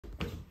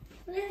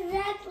What is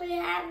actually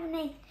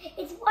happening?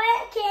 It's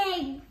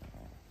working!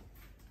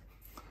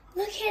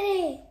 Look at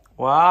it!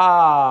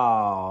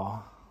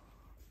 Wow!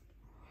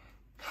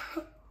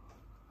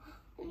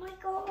 Oh my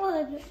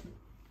god!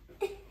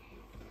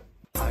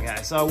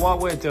 Okay, so what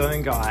we're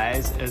doing,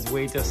 guys, is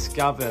we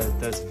discovered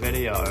this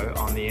video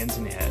on the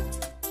internet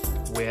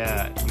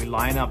where you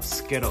line up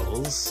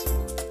Skittles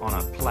on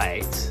a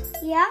plate.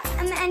 Yeah,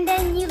 and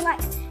then you like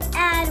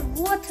add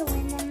water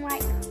in and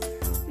like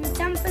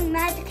something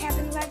magic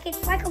happens, like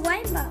it's like a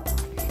rainbow.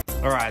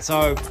 Alright,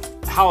 so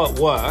how it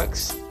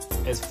works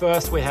is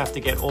first we have to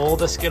get all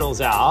the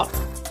Skittles out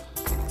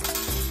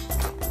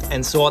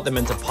and sort them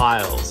into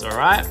piles,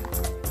 alright?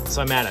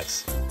 So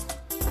Maddox,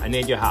 I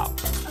need your help.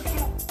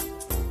 Okay.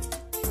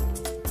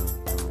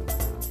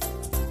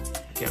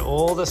 Get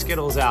all the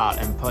Skittles out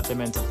and put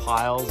them into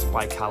piles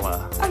by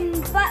color.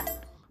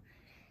 But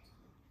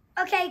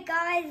okay,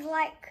 guys,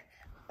 like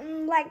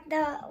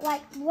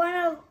one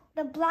of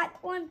the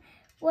black one,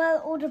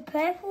 well, or the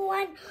purple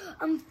one,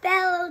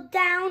 fell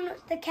down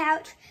the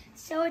couch,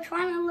 so we're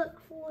trying to look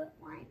for it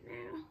right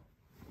now.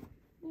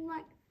 I'm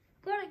like,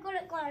 got it.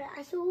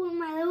 I saw with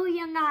my little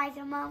young eyes.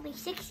 I'm only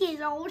 6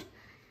 years old.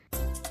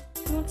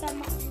 Not that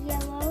much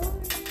yellow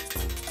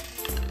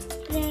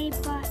today,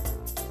 but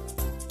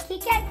he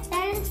gets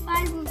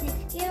satisfied with his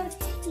Skittles.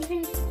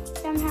 Even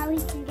somehow he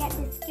can get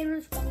the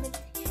Skittles from the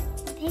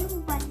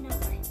table, but no,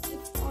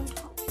 it's on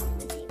top of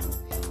the table.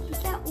 He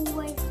can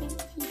always think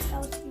he's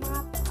so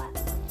smart, but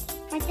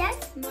my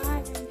dad's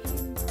smarter than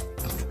him.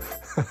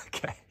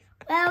 Okay.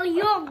 Well,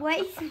 you're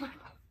way smarter.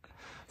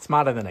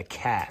 Smarter than a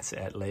cat,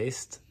 at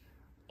least.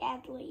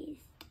 At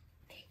least.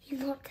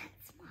 You're not that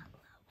smart,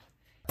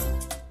 though.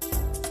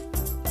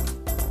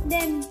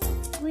 Then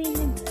green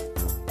and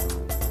purple.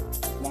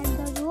 Then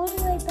goes all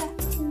the way back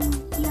to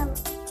yellow.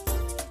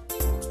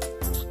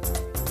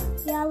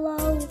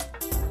 Yellow.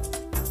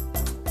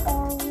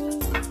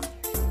 Orange.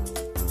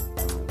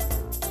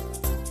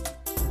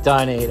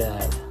 Don't eat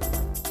it.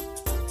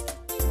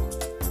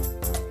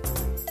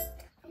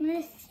 I'm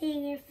gonna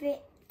see if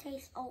it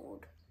tastes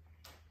old.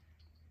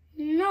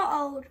 Not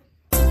old.